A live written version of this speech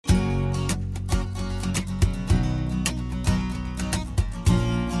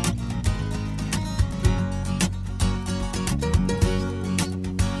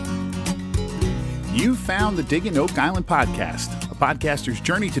found the Diggin' Oak Island podcast, a podcaster's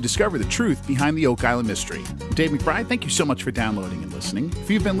journey to discover the truth behind the Oak Island mystery. I'm Dave McBride. Thank you so much for downloading and listening. If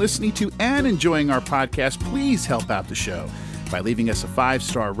you've been listening to and enjoying our podcast, please help out the show by leaving us a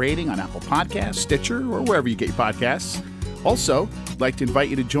 5-star rating on Apple Podcasts, Stitcher, or wherever you get your podcasts. Also, I'd like to invite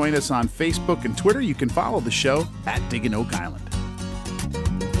you to join us on Facebook and Twitter. You can follow the show at Diggin' Oak Island.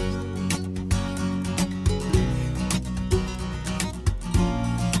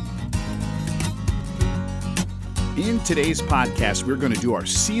 In today's podcast, we're going to do our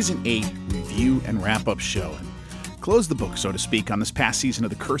Season 8 review and wrap-up show and close the book, so to speak, on this past season of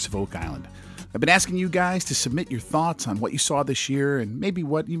The Curse of Oak Island. I've been asking you guys to submit your thoughts on what you saw this year and maybe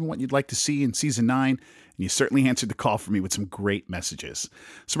what you'd like to see in Season 9, and you certainly answered the call for me with some great messages.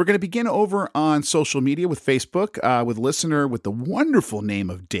 So we're going to begin over on social media with Facebook with a listener with the wonderful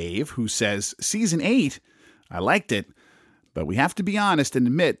name of Dave, who says, Season 8, I liked it, but we have to be honest and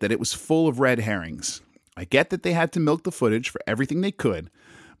admit that it was full of red herrings. I get that they had to milk the footage for everything they could,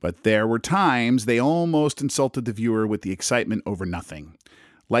 but there were times they almost insulted the viewer with the excitement over nothing.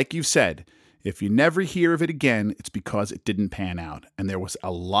 Like you've said, if you never hear of it again, it's because it didn't pan out, and there was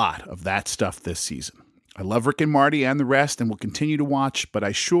a lot of that stuff this season. I love Rick and Marty and the rest and will continue to watch, but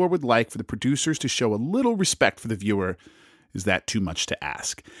I sure would like for the producers to show a little respect for the viewer. Is that too much to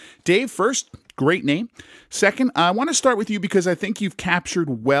ask? Dave, first, great name. Second, I want to start with you because I think you've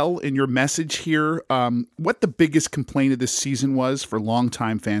captured well in your message here what the biggest complaint of this season was for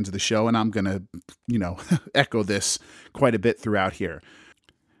longtime fans of the show, and I'm going to, echo this quite a bit throughout here.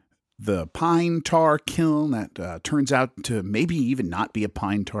 The pine tar kiln that turns out to maybe even not be a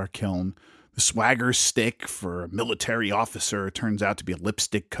pine tar kiln. The swagger stick for a military officer turns out to be a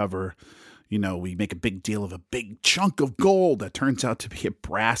lipstick cover. We make a big deal of a big chunk of gold that turns out to be a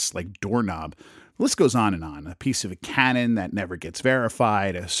brass, doorknob. The list goes on and on. A piece of a cannon that never gets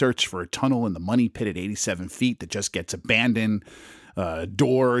verified, a search for a tunnel in the money pit at 87 feet that just gets abandoned, a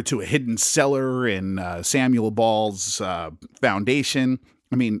door to a hidden cellar in Samuel Ball's foundation.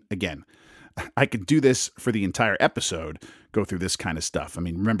 I mean, again, I could do this for the entire episode, go through this kind of stuff. I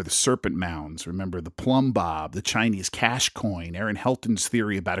mean, remember the serpent mounds, remember the plumb bob, the Chinese cash coin, Aaron Helton's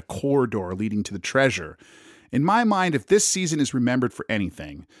theory about a corridor leading to the treasure. In my mind, if this season is remembered for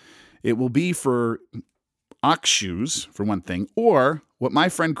anything, it will be for ox shoes, for one thing, or what my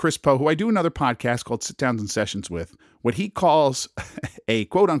friend Chris Poe, who I do another podcast called Sit Downs and Sessions with, what he calls a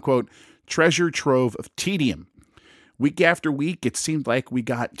quote-unquote treasure trove of tedium. Week after week, it seemed like we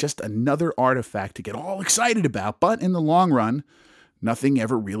got just another artifact to get all excited about, but in the long run, nothing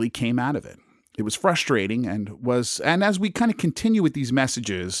ever really came out of it. It was frustrating and as we kind of continue with these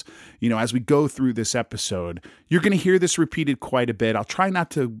messages, as we go through this episode, you're going to hear this repeated quite a bit. I'll try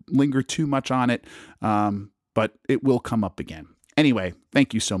not to linger too much on it, but it will come up again. Anyway,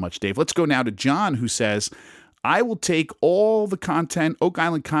 thank you so much, Dave. Let's go now to John, who says, I will take all the content, Oak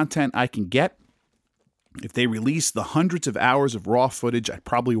Island content I can get. If they release the hundreds of hours of raw footage, I'd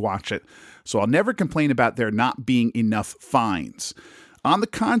probably watch it. So I'll never complain about there not being enough finds. On the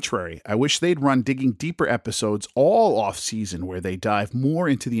contrary, I wish they'd run digging deeper episodes all off-season where they dive more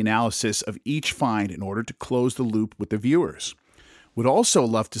into the analysis of each find in order to close the loop with the viewers. Would also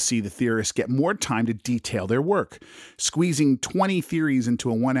love to see the theorists get more time to detail their work. Squeezing 20 theories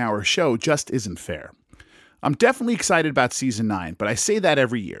into a 1-hour show just isn't fair. I'm definitely excited about Season 9, but I say that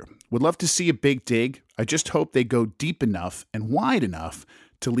every year. Would love to see a big dig. I just hope they go deep enough and wide enough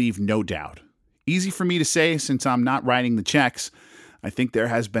to leave no doubt. Easy for me to say since I'm not writing the checks. I think there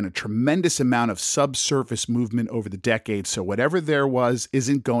has been a tremendous amount of subsurface movement over the decades, so whatever there was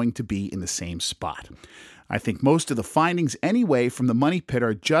isn't going to be in the same spot. I think most of the findings anyway from the money pit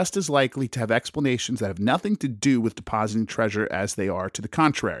are just as likely to have explanations that have nothing to do with depositing treasure as they are to the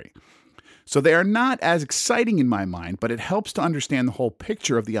contrary. So they are not as exciting in my mind, but it helps to understand the whole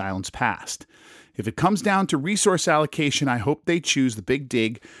picture of the island's past. If it comes down to resource allocation, I hope they choose the big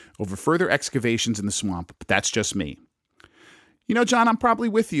dig over further excavations in the swamp, but that's just me. John, I'm probably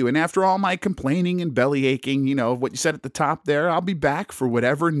with you, and after all my complaining and belly aching, what you said at the top there, I'll be back for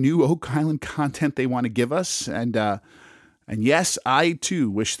whatever new Oak Island content they want to give us, and yes, I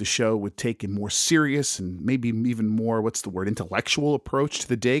too wish the show would take a more serious and maybe even more, intellectual approach to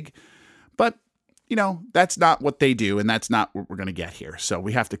the dig. But, that's not what they do, and that's not what we're going to get here. So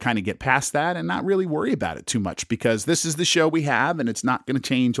we have to kind of get past that and not really worry about it too much because this is the show we have, and it's not going to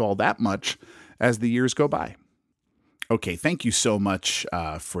change all that much as the years go by. Okay, thank you so much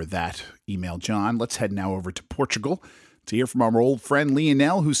for that email, John. Let's head now over to Portugal to hear from our old friend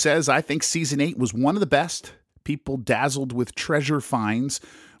Lionel, who says, I think Season 8 was one of the best. People dazzled with treasure finds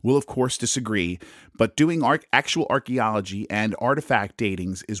will, of course, disagree, but doing actual archaeology and artifact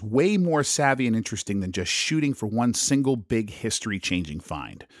datings is way more savvy and interesting than just shooting for one single big history-changing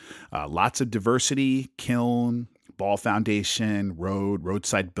find. Lots of diversity, kiln, ball foundation,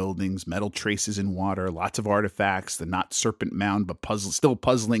 roadside buildings, metal traces in water, lots of artifacts, the not serpent mound, but still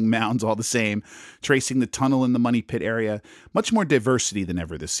puzzling mounds all the same, tracing the tunnel in the Money Pit area. Much more diversity than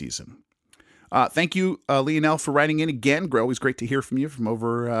ever this season. Thank you, Lionel, for writing in again. Always great to hear from you from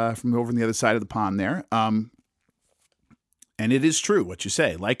over on the other side of the pond there. And it is true what you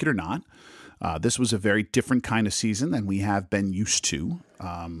say, like it or not. This was a very different kind of season than we have been used to,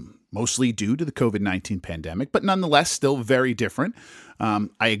 mostly due to the COVID-19 pandemic, but nonetheless still very different.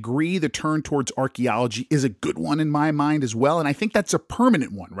 I agree the turn towards archaeology is a good one in my mind as well, and I think that's a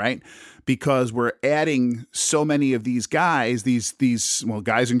permanent one, right? Because we're adding so many of these guys, these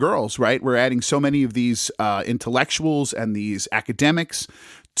guys and girls, right? We're adding so many of these intellectuals and these academics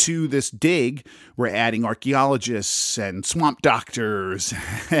to this dig. We're adding archaeologists and swamp doctors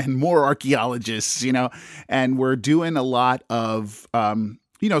and more archaeologists, and we're doing a lot of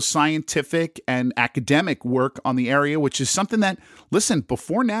scientific and academic work on the area, which is something that, listen,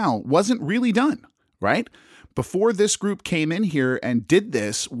 before now wasn't really done, right? Before this group came in here and did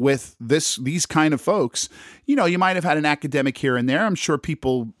this with these kind of folks, you might have had an academic here and there. I'm sure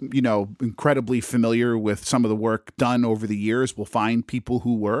people, incredibly familiar with some of the work done over the years will find people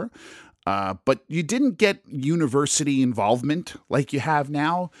who were. But you didn't get university involvement like you have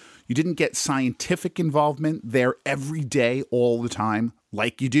now. You didn't get scientific involvement there every day, all the time,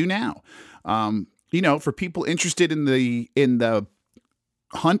 like you do now. For people interested in the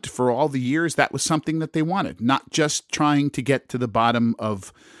hunt for all the years, that was something that they wanted, not just trying to get to the bottom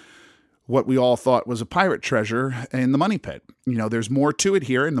of what we all thought was a pirate treasure in the Money Pit. There's more to it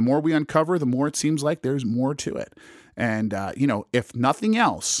here, and the more we uncover, the more it seems like there's more to it. And, if nothing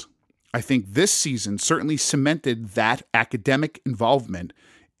else, I think this season certainly cemented that academic involvement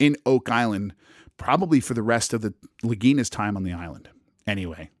in Oak Island, probably for the rest of the Lagina's time on the island.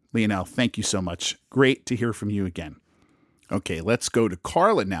 Anyway, Lionel, thank you so much. Great to hear from you again. Okay, let's go to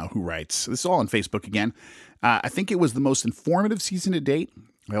Carla now, who writes, this is all on Facebook again. I think it was the most informative season to date.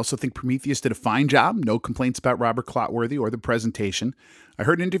 I also think Prometheus did a fine job. No complaints about Robert Clotworthy or the presentation. I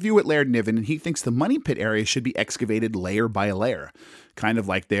heard an interview with Laird Niven, and he thinks the Money Pit area should be excavated layer by layer, kind of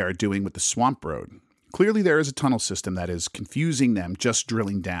like they are doing with the Swamp Road. Clearly, there is a tunnel system that is confusing them just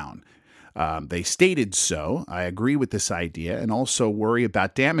drilling down. They stated so. I agree with this idea and also worry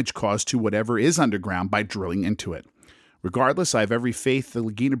about damage caused to whatever is underground by drilling into it. Regardless, I have every faith the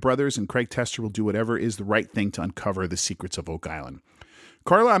Lagina brothers and Craig Tester will do whatever is the right thing to uncover the secrets of Oak Island.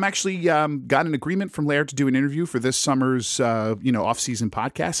 Carla, I'm actually got an agreement from Laird to do an interview for this summer's off-season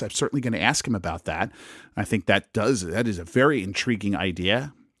podcast. I'm certainly going to ask him about that. I think that is a very intriguing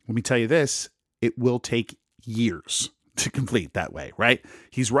idea. Let me tell you this, it will take years to complete that way, right?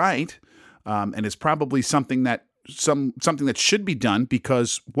 He's right, and it's probably something that should be done,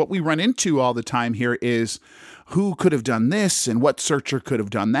 because what we run into all the time here is who could have done this and what searcher could have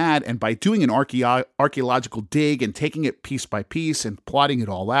done that. And by doing an archaeological dig and taking it piece by piece and plotting it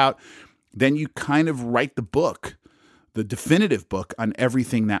all out, then you kind of write the book, the definitive book on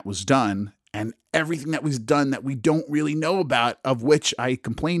everything that was done and everything that was done that we don't really know about, of which I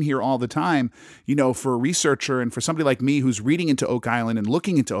complain here all the time. For a researcher and for somebody like me who's reading into Oak Island and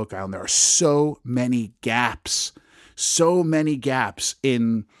looking into Oak Island, there are so many gaps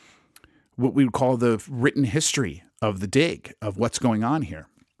in what we would call the written history of the dig, of what's going on here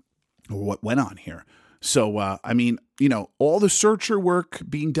or what went on here. So, all the searcher work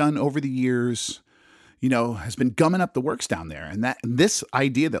being done over the years, has been gumming up the works down there. And this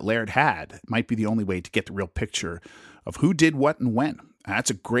idea that Laird had might be the only way to get the real picture of who did what and when. That's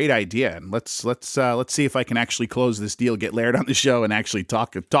a great idea. And let's see if I can actually close this deal, get Laird on the show and actually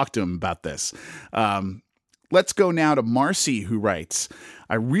talk to him about this. Let's go now to Marcy, who writes,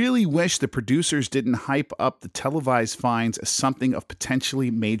 I really wish the producers didn't hype up the televised finds as something of potentially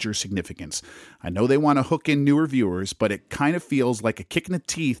major significance. I know they want to hook in newer viewers, but it kind of feels like a kick in the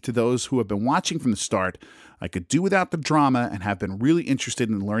teeth to those who have been watching from the start. I could do without the drama and have been really interested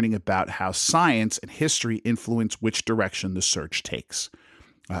in learning about how science and history influence which direction the search takes.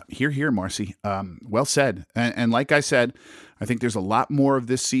 Here, Marcy. Well said. And like I said, I think there's a lot more of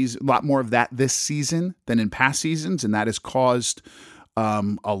this season than in past seasons, and that has caused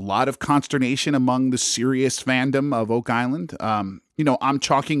a lot of consternation among the serious fandom of Oak Island. I'm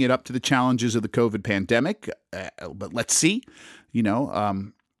chalking it up to the challenges of the COVID pandemic, but let's see.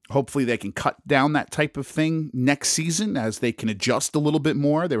 Hopefully they can cut down that type of thing next season as they can adjust a little bit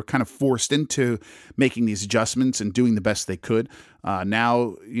more. They were kind of forced into making these adjustments and doing the best they could.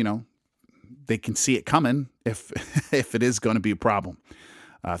 Now, they can see it coming if if it is going to be a problem.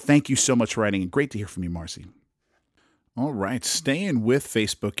 Thank you so much for writing, and great to hear from you, Marcy. All right, staying with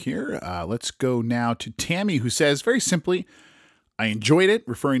Facebook here. Let's go now to Tammy, who says, very simply, I enjoyed it,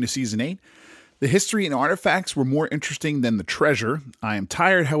 referring to season 8. The history and artifacts were more interesting than the treasure. I am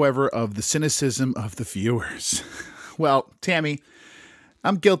tired, however, of the cynicism of the viewers. Well, Tammy,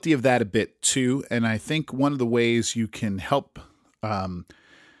 I'm guilty of that a bit too, and I think one of the ways you can help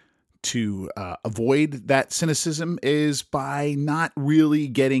to avoid that cynicism is by not really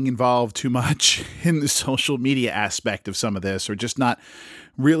getting involved too much in the social media aspect of some of this, or just not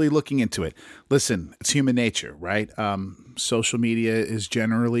really looking into it. Listen, it's human nature, right? Social media is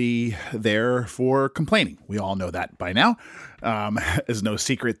generally there for complaining. We all know that by now. There's no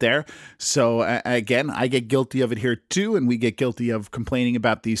secret there. So again, I get guilty of it here too, and we get guilty of complaining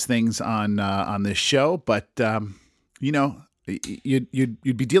about these things on this show. But you'd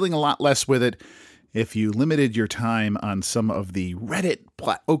be dealing a lot less with it if you limited your time on some of the Reddit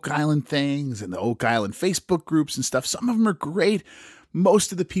Oak Island things and the Oak Island Facebook groups and stuff. Some of them are great.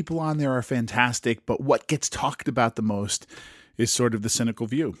 Most of the people on there are fantastic, but what gets talked about the most is sort of the cynical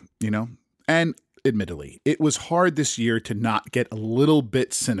view, And admittedly, it was hard this year to not get a little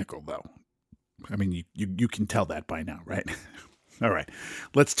bit cynical, though. I mean, you can tell that by now, right? All right.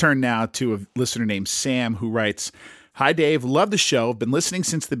 Let's turn now to a listener named Sam, who writes, Hi, Dave. Love the show. I've been listening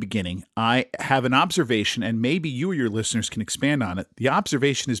since the beginning. I have an observation, and maybe you or your listeners can expand on it. The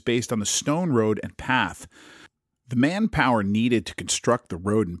observation is based on the stone road and path. The manpower needed to construct the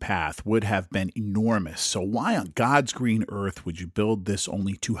road and path would have been enormous. So why on God's green earth would you build this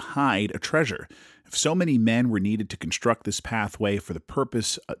only to hide a treasure? If so many men were needed to construct this pathway for the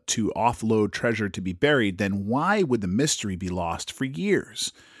purpose to offload treasure to be buried, then why would the mystery be lost for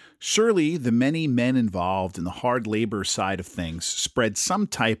years? Surely the many men involved in the hard labor side of things spread some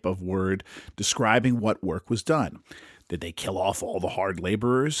type of word describing what work was done. Did they kill off all the hard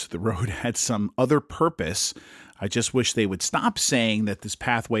laborers? The road had some other purpose. I just wish they would stop saying that this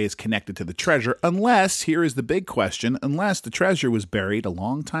pathway is connected to the treasure unless, here is the big question, unless the treasure was buried a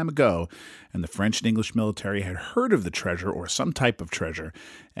long time ago and the French and English military had heard of the treasure or some type of treasure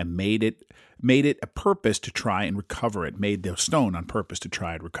and made it a purpose to try and recover it, made the stone on purpose to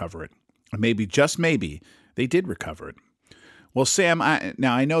try and recover it. And maybe, just maybe, they did recover it. Well, Sam,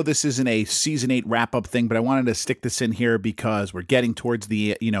 I know this isn't a season 8 wrap-up thing, but I wanted to stick this in here because we're getting towards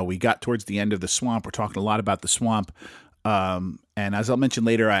we got towards the end of the swamp. We're talking a lot about the swamp. And as I'll mention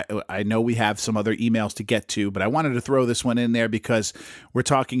later, I know we have some other emails to get to, but I wanted to throw this one in there because we're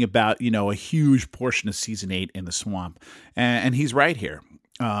talking about, a huge portion of season 8 in the swamp. And he's right here.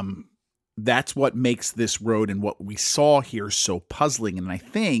 That's what makes this road and what we saw here so puzzling. And I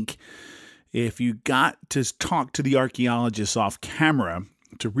think if you got to talk to the archaeologists off camera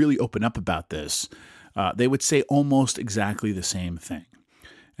to really open up about this, they would say almost exactly the same thing.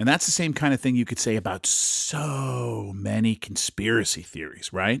 And that's the same kind of thing you could say about so many conspiracy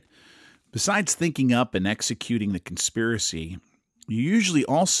theories, right? Besides thinking up and executing the conspiracy, you usually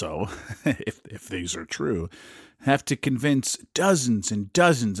also, if these are true, have to convince dozens and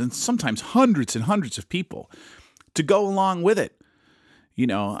dozens and sometimes hundreds and hundreds of people to go along with it.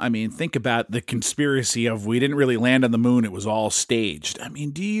 Think about the conspiracy of we didn't really land on the moon. It was all staged.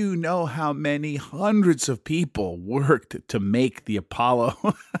 Do you know how many hundreds of people worked to make the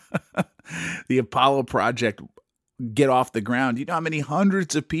Apollo, the Apollo project get off the ground? You know how many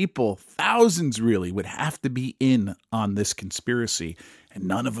hundreds of people, thousands really, would have to be in on this conspiracy, and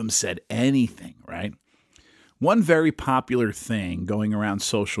none of them said anything, right? One very popular thing going around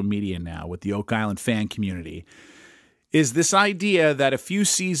social media now with the Oak Island fan community is this idea that a few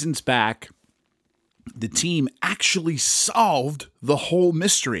seasons back, the team actually solved the whole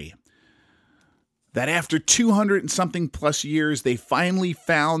mystery. That after 200 and something plus years, they finally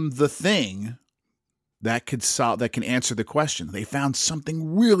found the thing that can answer the question. They found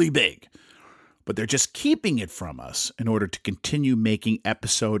something really big, but they're just keeping it from us in order to continue making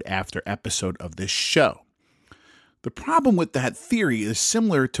episode after episode of this show. The problem with that theory is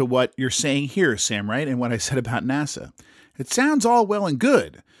similar to what you're saying here, Sam, right? And what I said about NASA. It sounds all well and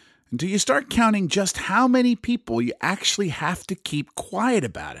good until you start counting just how many people you actually have to keep quiet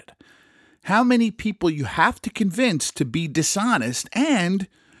about it. How many people you have to convince to be dishonest and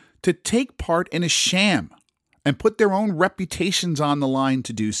to take part in a sham and put their own reputations on the line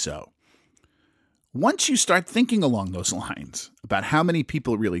to do so. Once you start thinking along those lines about how many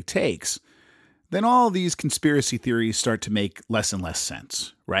people it really takes, then all these conspiracy theories start to make less and less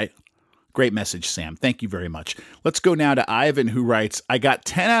sense, right? Great message, Sam. Thank you very much. Let's go now to Ivan, who writes, I got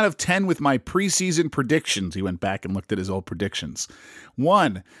 10 out of 10 with my preseason predictions. He went back and looked at his old predictions.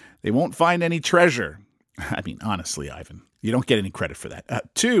 1, they won't find any treasure. I mean, honestly, Ivan, you don't get any credit for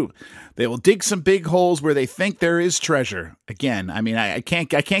that. 2, they will dig some big holes where they think there is treasure. Again, I mean, I can't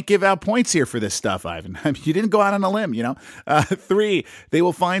give out points here for this stuff, Ivan. I mean, you didn't go out on a limb, 3, they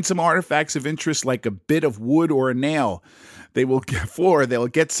will find some artifacts of interest like a bit of wood or a nail. 4, they will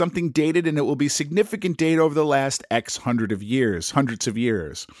get something dated and it will be significant date over the last X hundreds of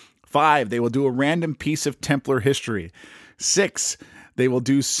years. 5, they will do a random piece of Templar history. 6, they will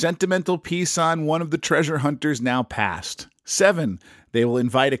do sentimental piece on one of the treasure hunters now passed. 7, they will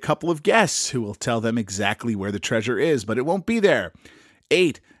invite a couple of guests who will tell them exactly where the treasure is, but it won't be there.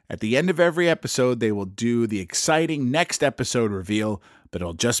 8, at the end of every episode, they will do the exciting next episode reveal, but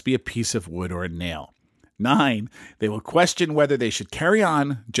it'll just be a piece of wood or a nail. 9, they will question whether they should carry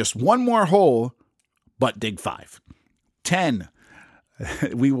on just one more hole, but dig 5. 10,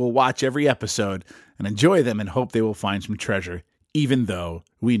 we will watch every episode and enjoy them and hope they will find some treasure, even though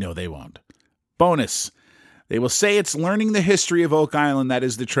we know they won't. Bonus, they will say it's learning the history of Oak Island that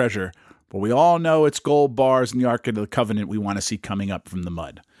is the treasure, but we all know it's gold bars and the Ark of the Covenant we want to see coming up from the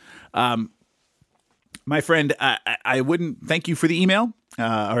mud. My friend, I wouldn't thank you for the email.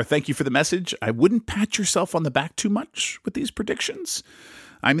 Or thank you for the message. I wouldn't pat yourself on the back too much with these predictions.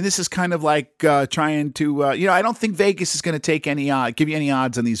 I mean, this is kind of like trying to, I don't think Vegas is going to take give you any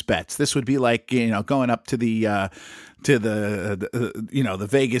odds on these bets. This would be like, going up to the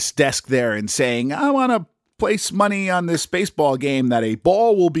Vegas desk there and saying, I want to place money on this baseball game that a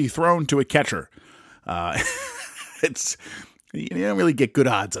ball will be thrown to a catcher. You don't really get good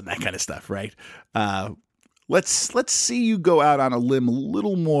odds on that kind of stuff, right? Let's see you go out on a limb a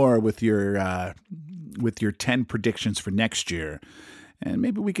little more with your 10 predictions for next year, and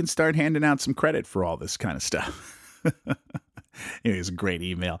maybe we can start handing out some credit for all this kind of stuff. It was a great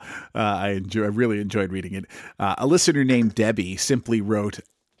email. I really enjoyed reading it. A listener named Debbie simply wrote,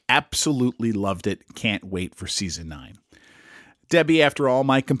 "Absolutely loved it. Can't wait for season 9." Debbie, after all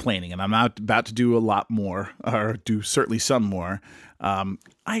my complaining, and I'm not about to do a lot more, or do certainly some more,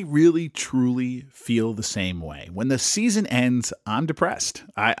 I really, truly feel the same way. When the season ends, I'm depressed.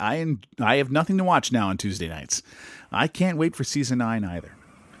 I have nothing to watch now on Tuesday nights. I can't wait for season 9 either.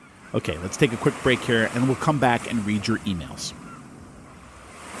 Okay, let's take a quick break here, and we'll come back and read your emails.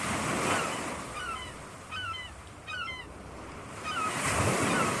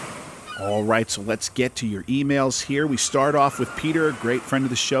 All right, so let's get to your emails here. We start off with Peter, a great friend of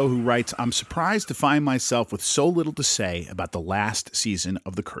the show, who writes, I'm surprised to find myself with so little to say about the last season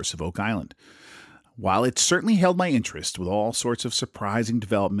of The Curse of Oak Island. While it certainly held my interest with all sorts of surprising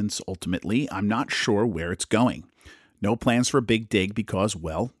developments, ultimately, I'm not sure where it's going. No plans for a big dig because,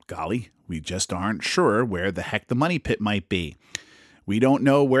 well, golly, we just aren't sure where the heck the money pit might be. We don't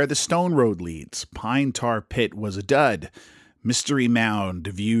know where the Stone Road leads. Pine Tar Pit was a dud. Mystery Mound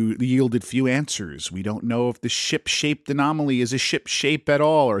yielded few answers. We don't know if the ship-shaped anomaly is a ship at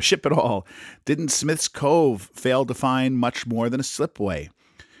all. Didn't Smith's Cove fail to find much more than a slipway?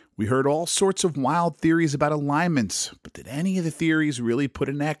 We heard all sorts of wild theories about alignments, but did any of the theories really put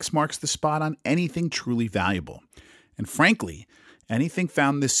an X marks the spot on anything truly valuable? And frankly, anything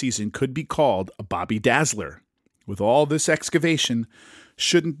found this season could be called a Bobby Dazzler. With all this excavation,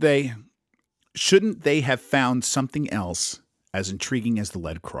 shouldn't they have found something else as intriguing as the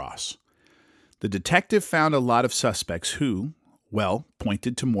lead cross? The detective found a lot of suspects who, well,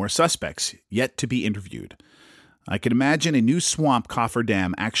 pointed to more suspects yet to be interviewed. I can imagine a new swamp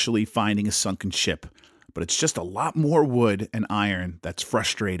cofferdam actually finding a sunken ship, but it's just a lot more wood and iron that's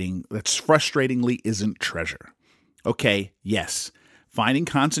frustratingly isn't treasure. Okay, yes, finding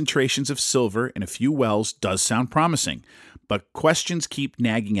concentrations of silver in a few wells does sound promising, but questions keep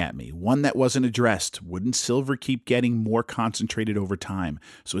nagging at me. One that wasn't addressed. Wouldn't silver keep getting more concentrated over time?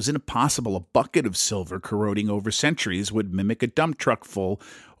 So isn't it possible a bucket of silver corroding over centuries would mimic a dump truck full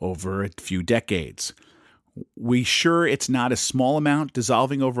over a few decades? We sure it's not a small amount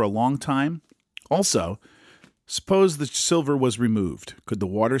dissolving over a long time? Also, suppose the silver was removed. Could the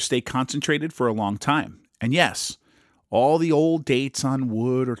water stay concentrated for a long time? And yes, all the old dates on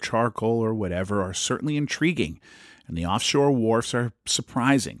wood or charcoal or whatever are certainly intriguing, and the offshore wharfs are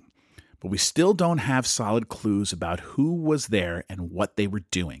surprising. But we still don't have solid clues about who was there and what they were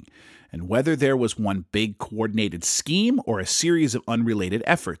doing, and whether there was one big coordinated scheme or a series of unrelated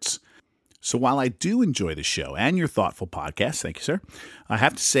efforts. So while I do enjoy the show and your thoughtful podcast, thank you, sir, I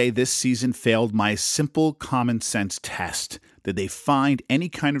have to say this season failed my simple common sense test. Did they find any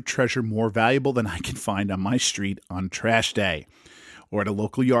kind of treasure more valuable than I can find on my street on trash day, or at a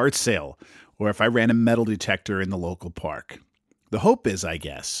local yard sale, or if I ran a metal detector in the local park? The hope is, I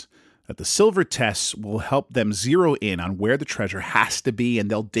guess, that the silver tests will help them zero in on where the treasure has to be, and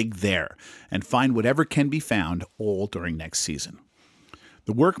they'll dig there and find whatever can be found all during next season.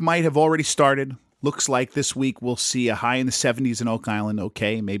 The work might have already started. Looks like this week we'll see a high in the 70s in Oak Island.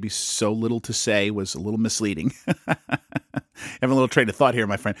 Okay, maybe so little to say was a little misleading. Having a little train of thought here,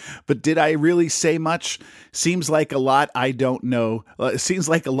 my friend. But did I really say much? Seems like a lot I don't know. Seems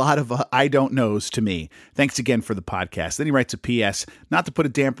like a lot of I don't knows to me. Thanks again for the podcast. Then he writes a PS, not to put a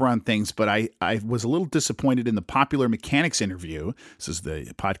damper on things, but I was a little disappointed in the Popular Mechanics interview. This is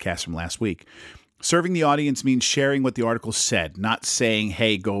the podcast from last week. Serving the audience means sharing what the article said, not saying,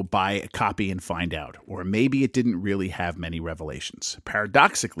 hey, go buy a copy and find out. Or maybe it didn't really have many revelations.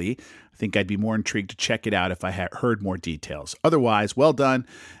 Paradoxically, I think I'd be more intrigued to check it out if I had heard more details. Otherwise, well done.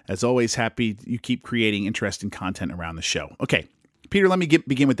 As always, happy you keep creating interesting content around the show. Okay, Peter, let me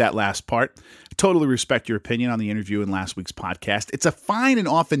begin with that last part. I totally respect your opinion on the interview in last week's podcast. It's a fine and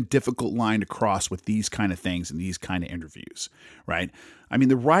often difficult line to cross with these kind of things and these kind of interviews, right? I mean,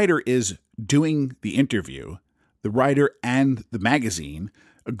 the writer is doing the interview. The writer and the magazine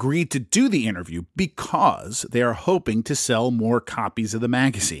agreed to do the interview because they are hoping to sell more copies of the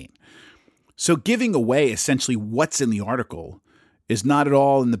magazine. So giving away essentially what's in the article is not at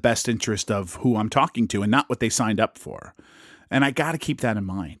all in the best interest of who I'm talking to and not what they signed up for. And I got to keep that in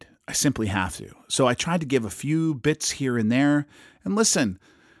mind. I simply have to. So I tried to give a few bits here and there. And listen,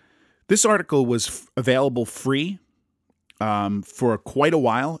 this article was available free for quite a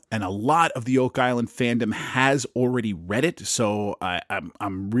while, and a lot of the Oak Island fandom has already read it. So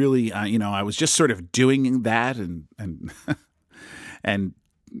I'm really, I was just sort of doing that and and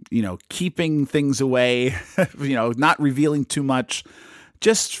keeping things away, not revealing too much,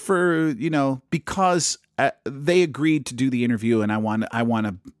 just for because they agreed to do the interview, and I want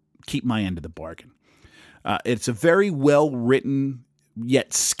to keep my end of the bargain. It's a very well written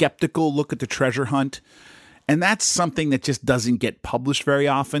yet skeptical look at the treasure hunt. And that's something that just doesn't get published very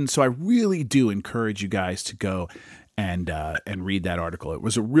often. So I really do encourage you guys to go and read that article. It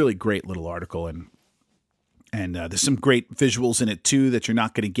was a really great little article, and there's some great visuals in it too that you're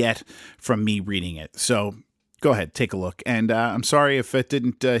not going to get from me reading it. So go ahead, take a look. And I'm sorry if it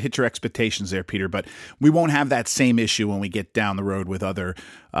didn't hit your expectations there, Peter, but we won't have that same issue when we get down the road with other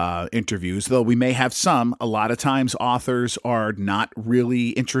interviews, though we may have some. A lot of times authors are not really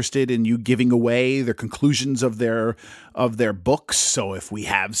interested in you giving away the conclusions of their books. So if we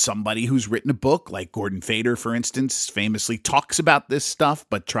have somebody who's written a book, like Gordon Fader, for instance, famously talks about this stuff,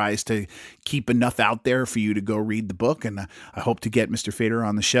 but tries to keep enough out there for you to go read the book, and I hope to get Mr. Fader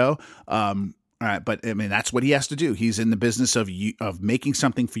on the show. But I mean, that's what he has to do. He's in the business of making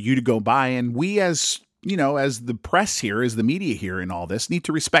something for you to go buy. And we as the press here, as the media here in all this, need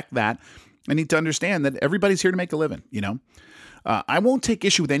to respect that. I need to understand that everybody's here to make a living, I won't take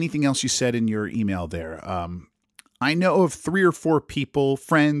issue with anything else you said in your email there. I know of 3 or 4 people,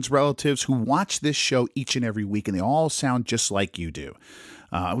 friends, relatives, who watch this show each and every week, and they all sound just like you do.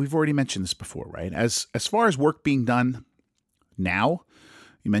 We've already mentioned this before, right? As far as work being done now,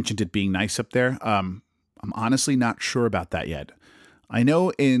 you mentioned it being nice up there. I'm honestly not sure about that yet. I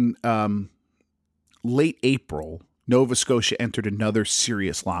know in late April, Nova Scotia entered another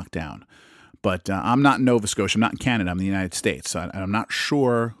serious lockdown. But I'm not in Nova Scotia. I'm not in Canada. I'm in the United States. I'm not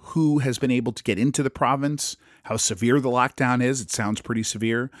sure who has been able to get into the province, how severe the lockdown is. It sounds pretty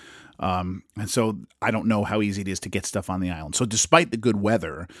severe. And so I don't know how easy it is to get stuff on the island. So despite the good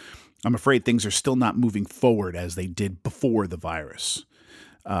weather, I'm afraid things are still not moving forward as they did before the virus.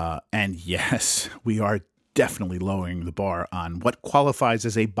 And yes, we are definitely lowering the bar on what qualifies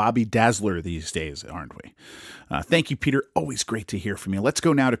as a Bobby Dazzler these days, aren't we? Thank you, Peter. Always great to hear from you. Let's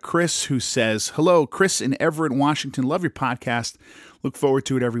go now to Chris, who says, hello, Chris in Everett, Washington. Love your podcast. Look forward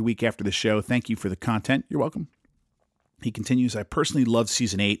to it every week after the show. Thank you for the content. You're welcome. He continues, I personally love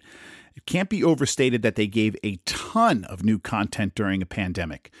Season 8. It can't be overstated that they gave a ton of new content during a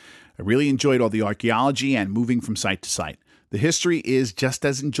pandemic. I really enjoyed all the archaeology and moving from site to site. The history is just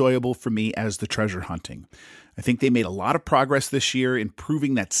as enjoyable for me as the treasure hunting. I think they made a lot of progress this year in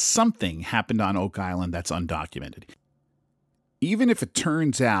proving that something happened on Oak Island that's undocumented. Even if it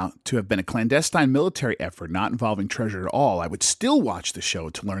turns out to have been a clandestine military effort not involving treasure at all, I would still watch the show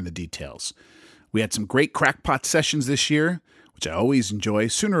to learn the details. We had some great crackpot sessions this year, which I always enjoy.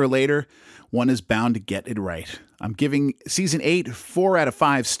 Sooner or later, one is bound to get it right. I'm giving Season 8 4 out of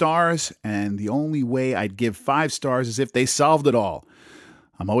 5 stars, and the only way I'd give 5 stars is if they solved it all.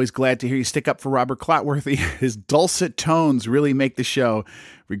 I'm always glad to hear you stick up for Robert Clotworthy. His dulcet tones really make the show,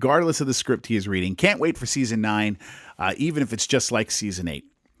 regardless of the script he is reading. Can't wait for Season 9, even if it's just like Season 8.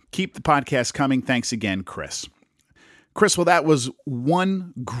 Keep the podcast coming. Thanks again, Chris. Chris, well, that was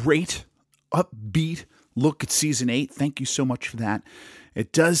one great, upbeat look at Season 8. Thank you so much for that.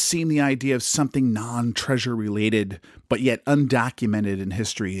 It does seem the idea of something non-treasure related, but yet undocumented in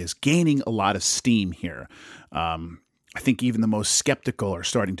history is gaining a lot of steam here. I think even the most skeptical are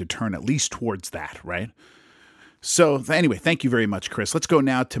starting to turn at least towards that, right? So anyway, thank you very much, Chris. Let's go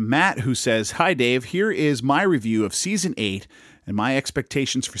now to Matt, who says, "Hi, Dave. Here is my review of Season 8 and my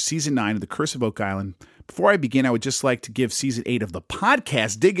expectations for Season 9 of The Curse of Oak Island. Before I begin, I would just like to give Season 8 of the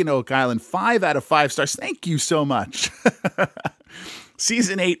podcast, Digging Oak Island, 5 out of 5 stars. Thank you so much."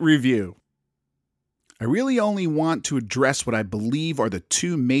 Season 8 review. I really only want to address what I believe are the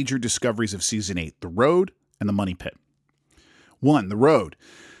two major discoveries of Season 8, the road and the money pit. 1, the road.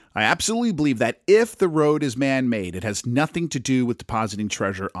 I absolutely believe that if the road is man-made, it has nothing to do with depositing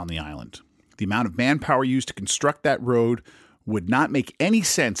treasure on the island. The amount of manpower used to construct that road would not make any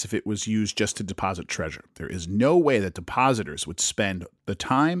sense if it was used just to deposit treasure. There is no way that depositors would spend the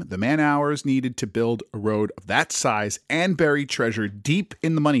time, the man-hours needed to build a road of that size and bury treasure deep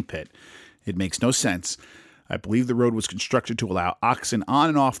in the money pit. It makes no sense. I believe the road was constructed to allow oxen on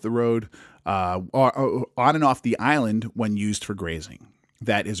and off the road, or on and off the island when used for grazing.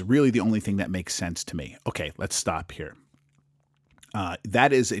 That is really the only thing that makes sense to me. Okay, let's stop here.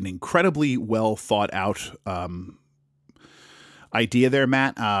 That is an incredibly well thought out idea there,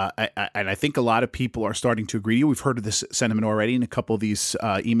 Matt. And I think a lot of people are starting to agree. We've heard of this sentiment already in a couple of these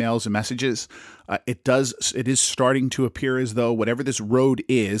emails and messages. It is starting to appear as though whatever this road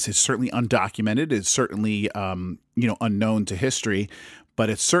is certainly undocumented. It's certainly unknown to history, but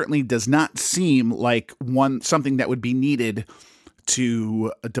it certainly does not seem like something that would be needed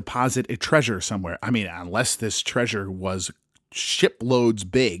to deposit a treasure somewhere. I mean, unless this treasure was shiploads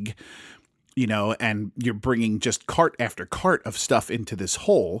big, and you're bringing just cart after cart of stuff into this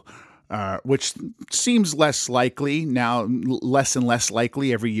hole, which seems less likely now, less and less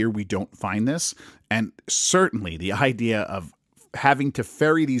likely every year we don't find this. And certainly the idea of having to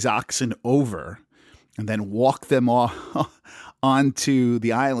ferry these oxen over and then walk them onto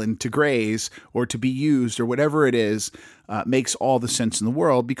the island to graze or to be used or whatever it is makes all the sense in the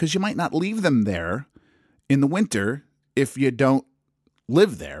world, because you might not leave them there in the winter if you don't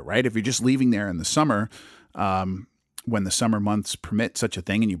live there, right? If you're just leaving there in the summer, when the summer months permit such a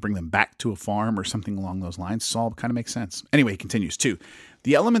thing, and you bring them back to a farm or something along those lines, this all kind of makes sense. Anyway, he continues. 2,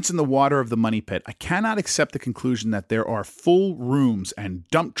 the elements in the water of the money pit. I cannot accept the conclusion that there are full rooms and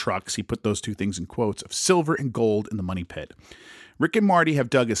dump trucks, he put those two things in quotes, of silver and gold in the money pit. Rick and Marty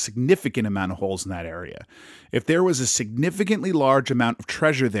have dug a significant amount of holes in that area. If there was a significantly large amount of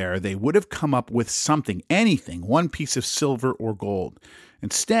treasure there, they would have come up with something, anything, one piece of silver or gold.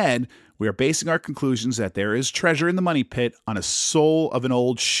 Instead, we are basing our conclusions that there is treasure in the money pit on a sole of an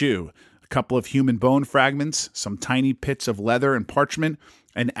old shoe, a couple of human bone fragments, some tiny bits of leather and parchment,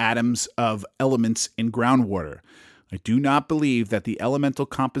 and atoms of elements in groundwater. I do not believe that the elemental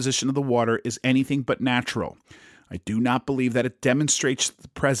composition of the water is anything but natural. I do not believe that it demonstrates the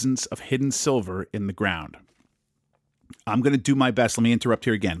presence of hidden silver in the ground. I'm going to do my best. Let me interrupt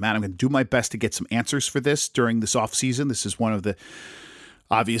here again. Matt, I'm going to do my best to get some answers for this during this off season. This is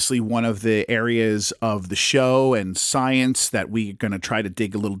obviously one of the areas of the show and science that we're going to try to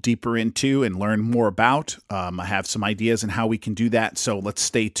dig a little deeper into and learn more about. I have some ideas on how we can do that, so let's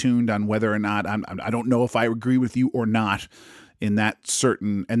stay tuned on whether or not I don't know if I agree with you or not in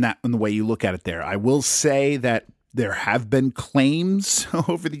the way you look at it there. I will say that there have been claims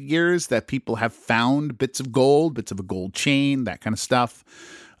over the years that people have found bits of a gold chain, that kind of stuff.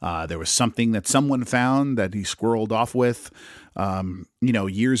 There was something that someone found that he squirreled off with,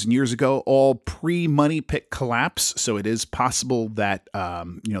 years and years ago, all pre-money pit collapse. So it is possible that,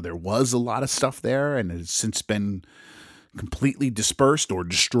 there was a lot of stuff there and it has since been completely dispersed or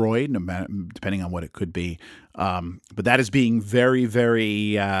destroyed, depending on what it could be. But that is being very,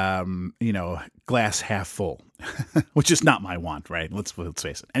 very, glass half full, which is not my want, right? Let's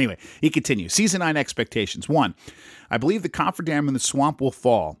face it. Anyway, he continues. Season 9 expectations. 1, I believe the cofferdam in the swamp will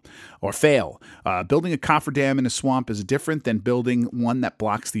fail. Building a cofferdam in a swamp is different than building one that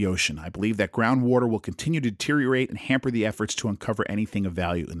blocks the ocean. I believe that groundwater will continue to deteriorate and hamper the efforts to uncover anything of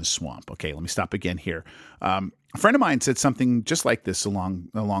value in the swamp. Okay, let me stop again here. A friend of mine said something just like this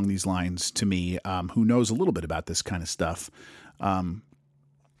along these lines to me, who knows a little bit bit about this kind of stuff. I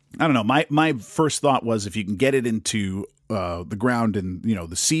don't know. My first thought was if you can get it into the ground and,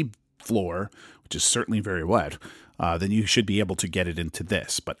 the sea floor, which is certainly very wet, then you should be able to get it into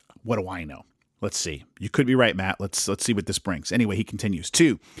this. But what do I know? Let's see. You could be right, Matt. Let's see what this brings. Anyway, he continues.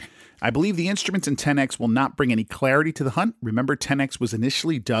 2, I believe the instruments in 10X will not bring any clarity to the hunt. Remember, 10X was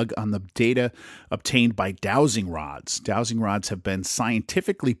initially dug on the data obtained by dowsing rods. Dowsing rods have been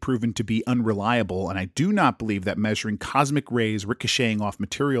scientifically proven to be unreliable, and I do not believe that measuring cosmic rays ricocheting off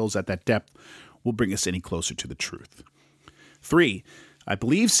materials at that depth will bring us any closer to the truth. 3, I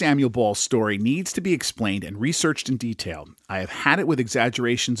believe Samuel Ball's story needs to be explained and researched in detail. I have had it with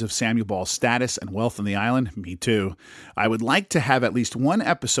exaggerations of Samuel Ball's status and wealth on the island. Me too. I would like to have at least one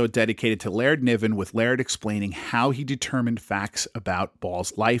episode dedicated to Laird Niven, with Laird explaining how he determined facts about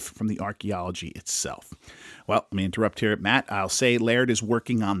Ball's life from the archaeology itself. Well, let me interrupt here, Matt. I'll say Laird is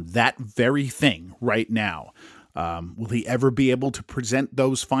working on that very thing right now. Will he ever be able to present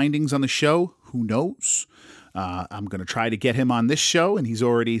those findings on the show? Who knows? I'm going to try to get him on this show, and he's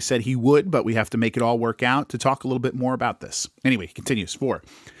already said he would, but we have to make it all work out to talk a little bit more about this. Anyway, he continues. 4,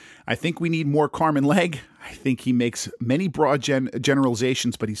 I think we need more Carmen Legg. I think he makes many broad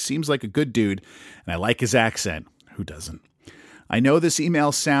generalizations, but he seems like a good dude, and I like his accent. Who doesn't? I know this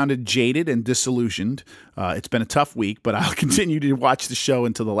email sounded jaded and disillusioned. It's been a tough week, but I'll continue to watch the show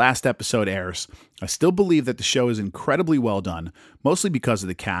until the last episode airs. I still believe that the show is incredibly well done, mostly because of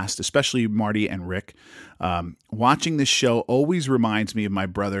the cast, especially Marty and Rick. Watching this show always reminds me of my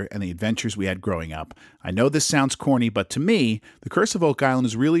brother and the adventures we had growing up. I know this sounds corny, but to me, The Curse of Oak Island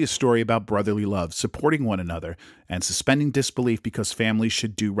is really a story about brotherly love, supporting one another, and suspending disbelief because families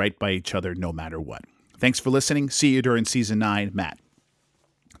should do right by each other no matter what. Thanks for listening. See you during Season 9, Matt.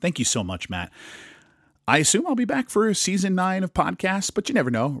 Thank you so much, Matt. I assume I'll be back for Season 9 of podcasts, but you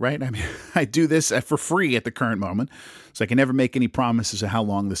never know, right? I mean, I do this for free at the current moment, so I can never make any promises of how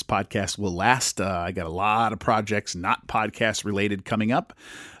long this podcast will last. I got a lot of projects not podcast related coming up,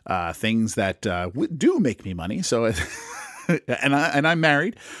 things that do make me money. So, and I'm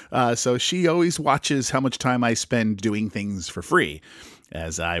married, so she always watches how much time I spend doing things for free,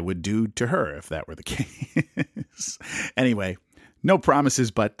 as I would do to her if that were the case. Anyway, no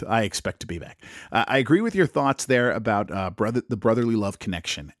promises, but I expect to be back. I agree with your thoughts there about the brotherly love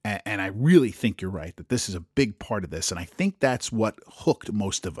connection, and I really think you're right that this is a big part of this, and I think that's what hooked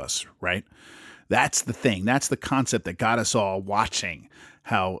most of us, right? That's the thing. That's the concept that got us all watching,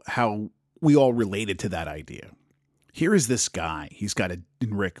 how we all related to that idea. Here is this guy. He's got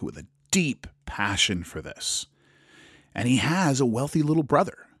Rick with a deep passion for this. And he has a wealthy little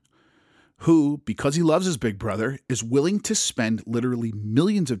brother who, because he loves his big brother, is willing to spend literally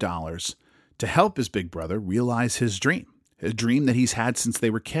millions of dollars to help his big brother realize his dream, a dream that he's had since they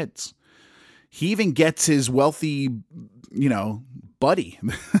were kids. He even gets his wealthy, buddy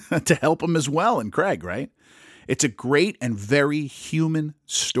to help him as well, and Craig, right? It's a great and very human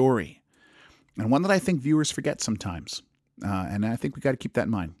story, and one that I think viewers forget sometimes. And I think we got to keep that in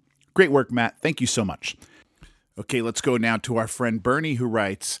mind. Great work, Matt. Thank you so much. Okay, let's go now to our friend Bernie, who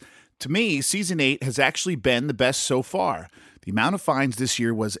writes, to me, Season 8 has actually been the best so far. The amount of finds this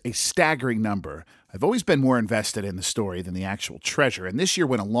year was a staggering number. I've always been more invested in the story than the actual treasure, and this year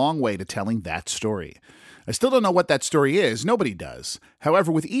went a long way to telling that story. I still don't know what that story is. Nobody does.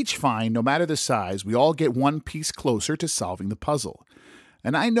 However, with each find, no matter the size, we all get one piece closer to solving the puzzle.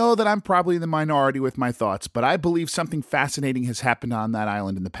 And I know that I'm probably in the minority with my thoughts, but I believe something fascinating has happened on that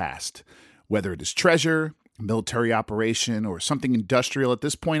island in the past. Whether it is treasure, military operation, or something industrial at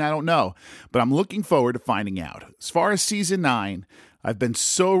this point, I don't know, but I'm looking forward to finding out. As far as Season 9, I've been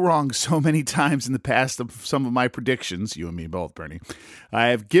so wrong so many times in the past of some of my predictions, you and me both, Bernie. I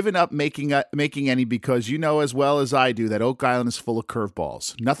have given up making any because you know as well as I do that Oak Island is full of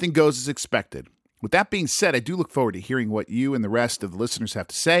curveballs. Nothing goes as expected. With that being said, I do look forward to hearing what you and the rest of the listeners have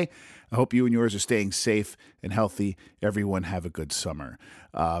to say. I hope you and yours are staying safe and healthy. Everyone have a good summer.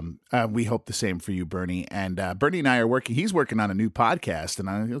 We hope the same for you, Bernie. And Bernie and I are working. He's working on a new podcast, and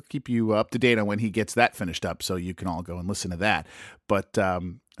I'll keep you up to date on when he gets that finished up, so you can all go and listen to that. But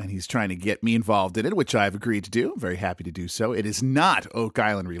and he's trying to get me involved in it, which I've agreed to do. I'm very happy to do so. It is not Oak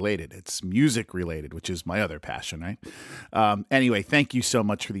Island related. It's music related, which is my other passion, right? Anyway, thank you so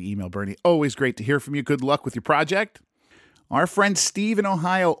much for the email, Bernie. Always great to hear from you. Good luck with your project. Our friend Steve in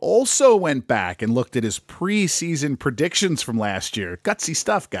Ohio also went back and looked at his preseason predictions from last year. Gutsy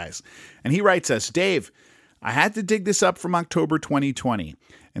stuff, guys. And he writes us, Dave, I had to dig this up from October 2020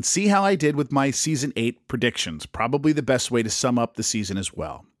 and see how I did with my Season 8 predictions. Probably the best way to sum up the season as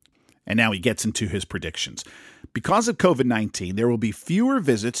well. And now he gets into his predictions. Because of COVID-19, there will be fewer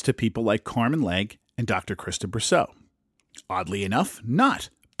visits to people like Carmen Legg and Dr. Krista Brosseau. Oddly enough, not.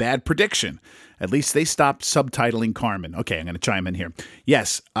 Bad prediction. At least they stopped subtitling Carmen. Okay, I'm going to chime in here.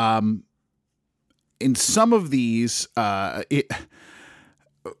 Yes, in some of these, I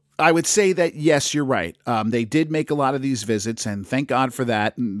would say that, yes, you're right. They did make a lot of these visits, and thank God for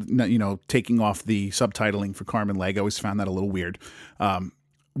that. Taking off the subtitling for Carmen Leg, I always found that a little weird.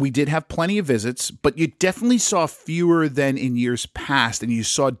 We did have plenty of visits, but you definitely saw fewer than in years past, and you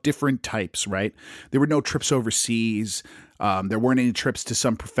saw different types, right? There were no trips overseas. There weren't any trips to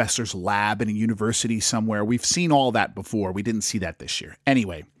some professor's lab in a university somewhere. We've seen all that before. We didn't see that this year.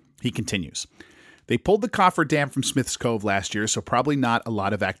 Anyway, he continues. They pulled the cofferdam from Smith's Cove last year, so probably not a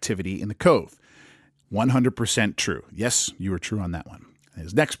lot of activity in the cove. 100% true. Yes, you were true on that one.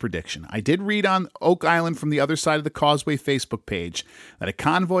 His next prediction. I did read on Oak Island from the other side of the Causeway Facebook page that a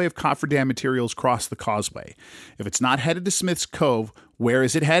convoy of cofferdam materials crossed the causeway. If it's not headed to Smith's Cove, where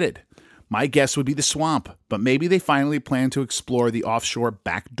is it headed? My guess would be the swamp, but maybe they finally plan to explore the offshore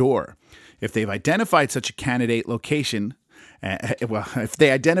back door. If they've identified such a candidate location, and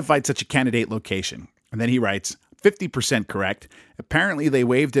then he writes, 50% correct. Apparently they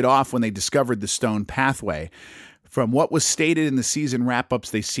waved it off when they discovered the stone pathway. From what was stated in the season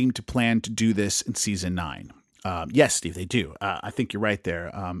wrap-ups, they seem to plan to do this in season 9. Yes, Steve, they do. I think you're right there.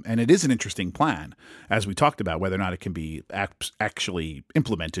 And it is an interesting plan, as we talked about. Whether or not it can be actually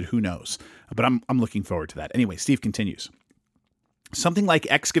implemented, who knows? But I'm looking forward to that. Anyway, Steve continues. Something like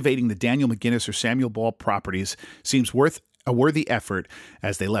excavating the Daniel McGinnis or Samuel Ball properties seems worth a worthy effort,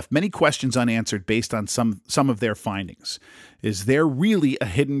 as they left many questions unanswered based on some of their findings. Is there really a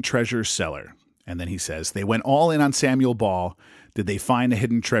hidden treasure cellar? And then he says, they went all in on Samuel Ball. Did they find a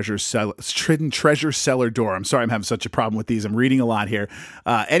hidden treasure cellar door? I'm sorry I'm having such a problem with these. I'm reading a lot here.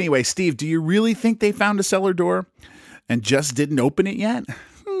 Anyway, Steve, do you really think they found a cellar door and just didn't open it yet?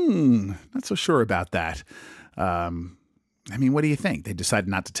 Not so sure about that. What do you think? They decided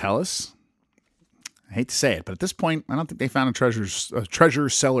not to tell us? I hate to say it, but at this point, I don't think they found a treasure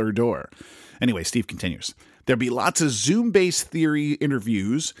cellar door. Anyway, Steve continues. There'll be lots of Zoom-based theory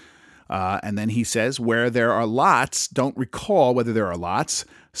interviews. And then he says, where there are lots, don't recall whether there are lots.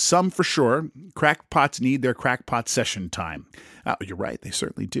 Some for sure. Crackpots need their crackpot session time. You're right. They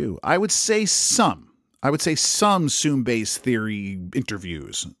certainly do. I would say some Zoom-based theory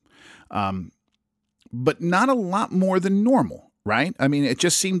interviews. But not a lot more than normal, right? I mean, it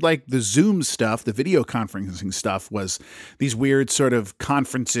just seemed like the Zoom stuff, the video conferencing stuff, was these weird sort of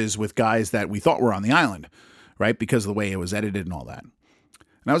conferences with guys that we thought were on the island, right? Because of the way it was edited and all that.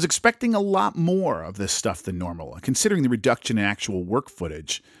 And I was expecting a lot more of this stuff than normal, considering the reduction in actual work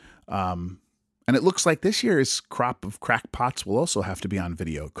footage. And it looks like this year's crop of crackpots will also have to be on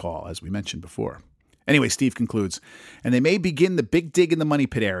video call, as we mentioned before. Anyway, Steve concludes, and they may begin the big dig in the Money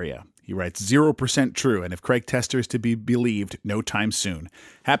Pit area. He writes, 0% true, and if Craig Tester is to be believed, no time soon.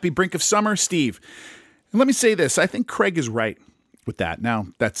 Happy brink of summer, Steve. And let me say this, I think Craig is right with that. Now,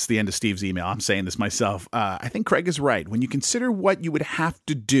 that's the end of Steve's email. I'm saying this myself. I think Craig is right. When you consider what you would have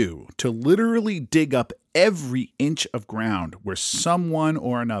to do to literally dig up every inch of ground where someone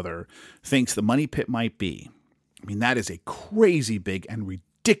or another thinks the Money Pit might be, that is a crazy big and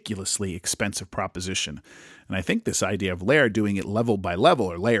ridiculously expensive proposition. And I think this idea of Lair doing it level by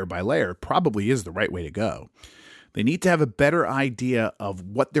level or layer by layer probably is the right way to go. They need to have a better idea of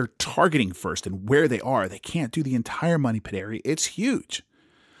what they're targeting first and where they are. They can't do the entire Money Pit area. It's huge.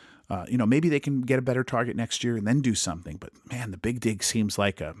 Maybe they can get a better target next year and then do something. But, man, the big dig seems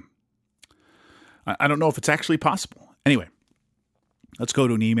like I don't know if it's actually possible. Anyway, let's go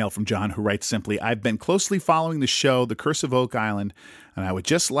to an email from John who writes simply, I've been closely following the show, The Curse of Oak Island, and I would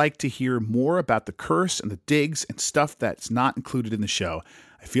just like to hear more about the curse and the digs and stuff that's not included in the show.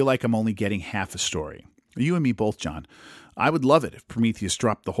 I feel like I'm only getting half a story. You and me both, John. I would love it if Prometheus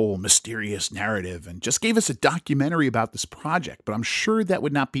dropped the whole mysterious narrative and just gave us a documentary about this project, but I'm sure that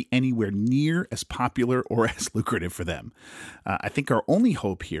would not be anywhere near as popular or as lucrative for them. I think our only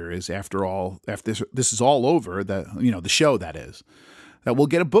hope here is, after this is all over, the show that is, that we'll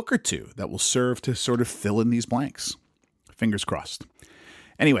get a book or two that will serve to sort of fill in these blanks. Fingers crossed.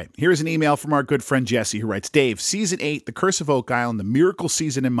 Anyway, here's an email from our good friend Jesse who writes, Dave, Season 8, The Curse of Oak Island, the miracle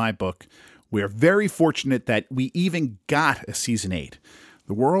season in my book. We are very fortunate that we even got a Season 8.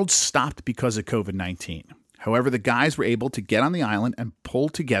 The world stopped because of COVID-19. However, the guys were able to get on the island and pull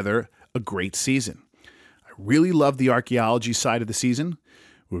together a great season. I really loved the archaeology side of the season.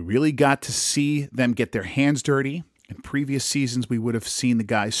 We really got to see them get their hands dirty. In previous seasons, we would have seen the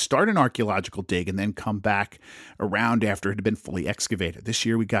guys start an archaeological dig and then come back around after it had been fully excavated. This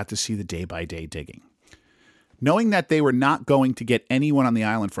year, we got to see the day-by-day digging. Knowing that they were not going to get anyone on the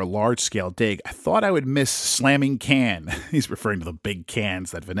island for a large-scale dig, I thought I would miss slamming can. He's referring to the big cans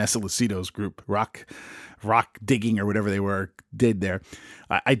that Vanessa Lucido's group, rock digging or whatever they were, did there.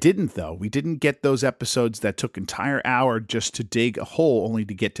 I didn't, though. We didn't get those episodes that took entire hour just to dig a hole only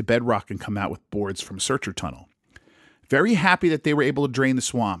to get to bedrock and come out with boards from a searcher tunnel. Very happy that they were able to drain the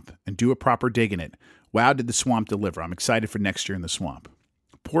swamp and do a proper dig in it. Wow, did the swamp deliver. I'm excited for next year in the swamp.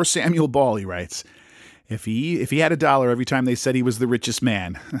 Poor Samuel Ball, he writes. If he had $1 every time they said he was the richest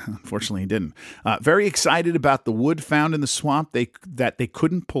man. Unfortunately, he didn't. Very excited about the wood found in the swamp that they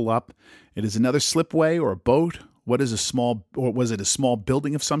couldn't pull up. It is another slipway or a boat. Was it a small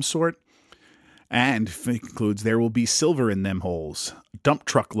building of some sort? And he concludes, there will be silver in them holes. Dump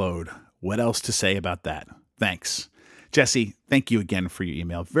truck load. What else to say about that? Thanks. Jesse, thank you again for your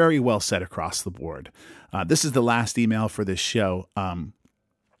email. Very well said across the board. This is the last email for this show.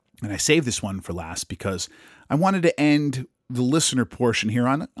 And I saved this one for last because I wanted to end the listener portion here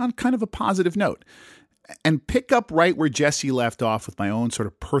on kind of a positive note and pick up right where Jesse left off with my own sort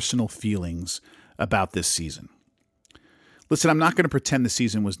of personal feelings about this season. Listen, I'm not going to pretend the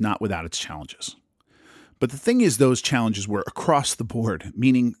season was not without its challenges. But the thing is, those challenges were across the board,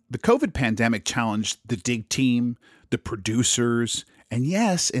 meaning the COVID pandemic challenged the dig team, the producers, and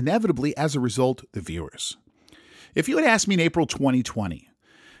yes, inevitably, as a result, the viewers. If you had asked me in April 2020,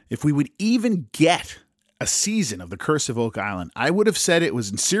 if we would even get a season of The Curse of Oak Island, I would have said it was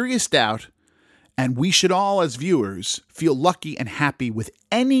in serious doubt, and we should all, as viewers, feel lucky and happy with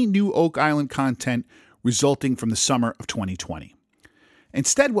any new Oak Island content resulting from the summer of 2020.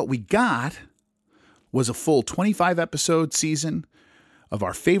 Instead, what we got was a full 25-episode season of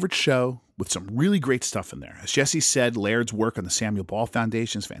our favorite show with some really great stuff in there. As Jesse said, Laird's work on the Samuel Ball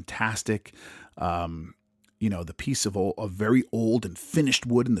Foundation is fantastic. The piece of very old and finished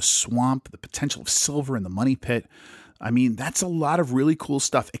wood in the swamp, the potential of silver in the money pit. I mean, that's a lot of really cool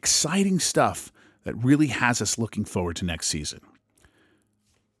stuff, exciting stuff that really has us looking forward to next season.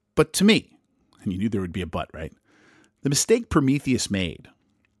 But to me, and you knew there would be a but, right? The mistake Prometheus made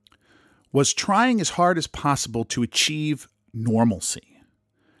was trying as hard as possible to achieve normalcy,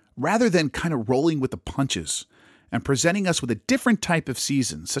 rather than kind of rolling with the punches and presenting us with a different type of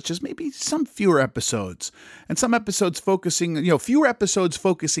season, such as maybe some fewer episodes, and some episodes fewer episodes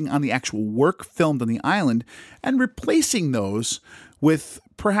focusing on the actual work filmed on the island, and replacing those with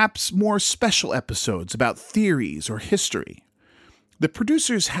perhaps more special episodes about theories or history. The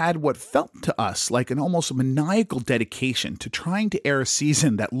producers had what felt to us like an almost maniacal dedication to trying to air a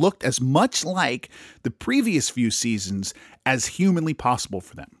season that looked as much like the previous few seasons as humanly possible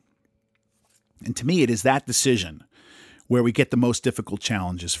for them. And to me, it is that decision where we get the most difficult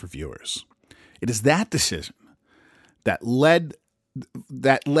challenges for viewers. It is that decision that led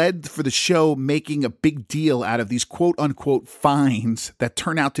for the show making a big deal out of these quote-unquote finds that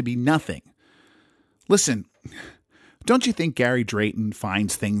turn out to be nothing. Listen, don't you think Gary Drayton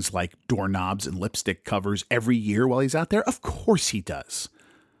finds things like doorknobs and lipstick covers every year while he's out there? Of course he does.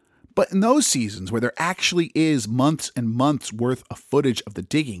 But in those seasons where there actually is months and months worth of footage of the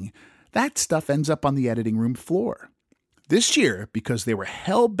digging, that stuff ends up on the editing room floor. This year, because they were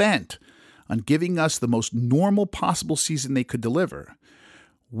hell-bent on giving us the most normal possible season they could deliver,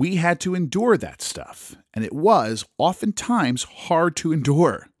 we had to endure that stuff, and it was oftentimes hard to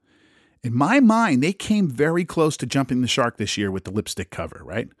endure. In my mind, they came very close to jumping the shark this year with the lipstick cover,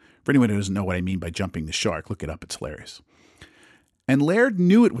 right? For anyone who doesn't know what I mean by jumping the shark, look it up, it's hilarious. And Laird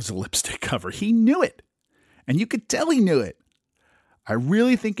knew it was a lipstick cover. He knew it. And you could tell he knew it. I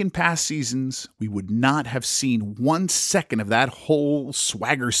really think in past seasons, we would not have seen 1 second of that whole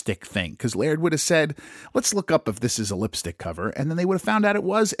swagger stick thing, because Laird would have said, let's look up if this is a lipstick cover, and then they would have found out it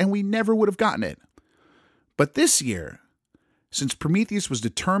was, and we never would have gotten it. But this year, since Prometheus was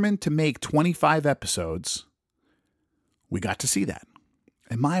determined to make 25 episodes, we got to see that.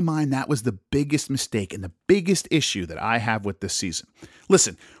 In my mind, that was the biggest mistake and the biggest issue that I have with this season.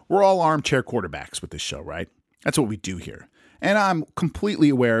 Listen, we're all armchair quarterbacks with this show, right? That's what we do here. And I'm completely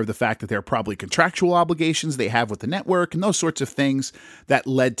aware of the fact that there are probably contractual obligations they have with the network and those sorts of things that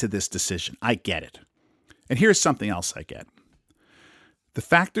led to this decision. I get it. And here's something else I get. The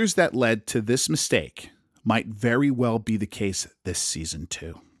factors that led to this mistake might very well be the case this season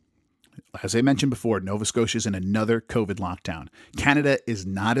too. As I mentioned before, Nova Scotia is in another COVID lockdown. Canada is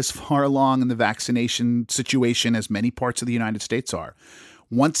not as far along in the vaccination situation as many parts of the United States are.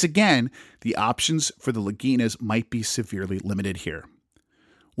 Once again, the options for the Laginas might be severely limited here.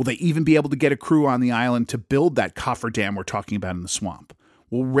 Will they even be able to get a crew on the island to build that cofferdam we're talking about in the swamp?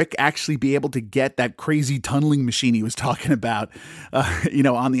 Will Rick actually be able to get that crazy tunneling machine he was talking about,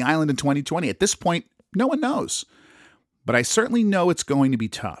 on the island in 2020? At this point, No one knows. But I certainly know it's going to be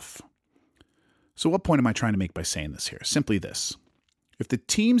tough. So what point am I trying to make by saying this here? Simply this. If the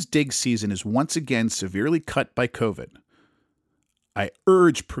team's dig season is once again severely cut by COVID, I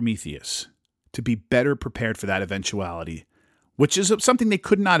urge Prometheus to be better prepared for that eventuality, which is something they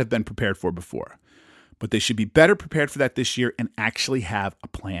could not have been prepared for before. But they should be better prepared for that this year and actually have a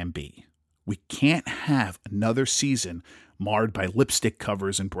plan B. We can't have another season marred by lipstick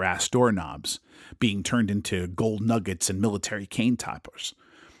covers and brass doorknobs being turned into gold nuggets and military cane toppers.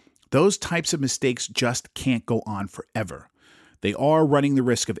 Those types of mistakes just can't go on forever. They are running the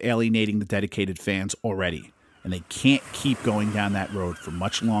risk of alienating the dedicated fans already, and they can't keep going down that road for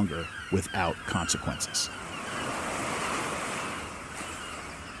much longer without consequences.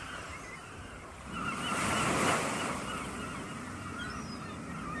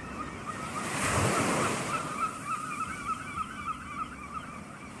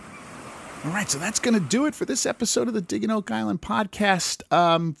 All right, so that's going to do it for this episode of the Digging Oak Island podcast,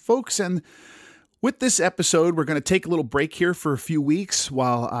 folks. And with this episode, we're going to take a little break here for a few weeks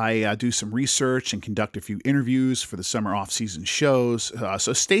while I do some research and conduct a few interviews for the summer off-season shows.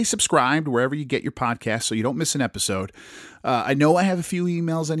 So stay subscribed wherever you get your podcast so you don't miss an episode. I know I have a few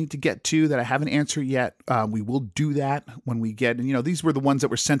emails I need to get to that I haven't answered yet. We will do that when we get, and these were the ones that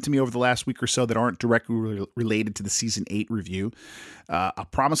were sent to me over the last week or so that aren't directly related to the Season 8 review. I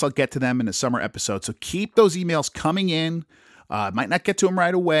promise I'll get to them in a summer episode. So keep those emails coming in. Might not get to them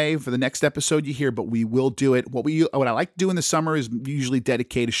right away for the next episode you hear, but we will do it. What I like to do in the summer is usually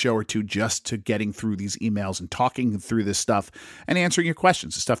dedicate a show or two just to getting through these emails and talking through this stuff and answering your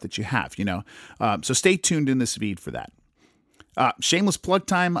questions, the stuff that you have, So stay tuned in this feed for that. Shameless plug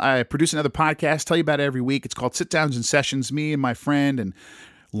time. I produce another podcast, tell you about it every week. It's called Sit Downs and Sessions. Me and my friend and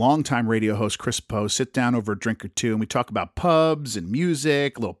longtime radio host Chris Poe sit down over a drink or two and we talk about pubs and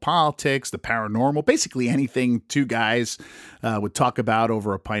music, a little politics, the paranormal, basically anything two guys would talk about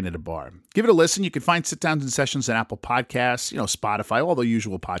over a pint at a bar. Give it a listen. You can find Sit Downs and Sessions on Apple Podcasts, Spotify, all the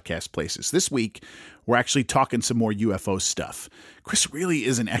usual podcast places. This week, we're actually talking some more UFO stuff. Chris really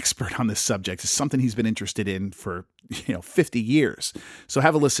is an expert on this subject. It's something he's been interested in for 50 years. So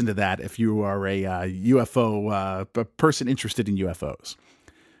have a listen to that if you are a UFO person interested in UFOs.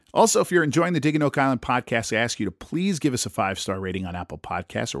 Also, if you're enjoying the Digging Oak Island podcast, I ask you to please give us a 5-star rating on Apple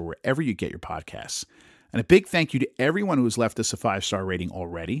Podcasts or wherever you get your podcasts. And a big thank you to everyone who has left us a 5-star rating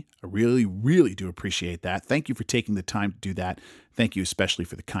already. I really, really do appreciate that. Thank you for taking the time to do that. Thank you especially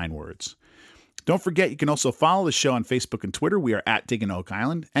for the kind words. Don't forget, you can also follow the show on Facebook and Twitter. We are at Digging Oak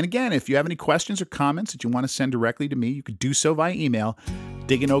Island. And again, if you have any questions or comments that you want to send directly to me, you could do so via email,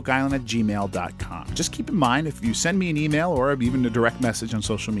 diggingoakisland@gmail.com. Just keep in mind, if you send me an email or even a direct message on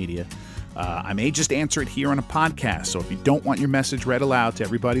social media, I may just answer it here on a podcast. So if you don't want your message read aloud to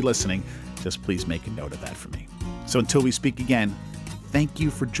everybody listening, just please make a note of that for me. So until we speak again, thank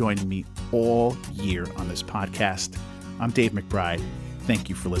you for joining me all year on this podcast. I'm Dave McBride. Thank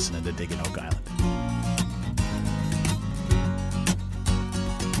you for listening to Digging Oak Island.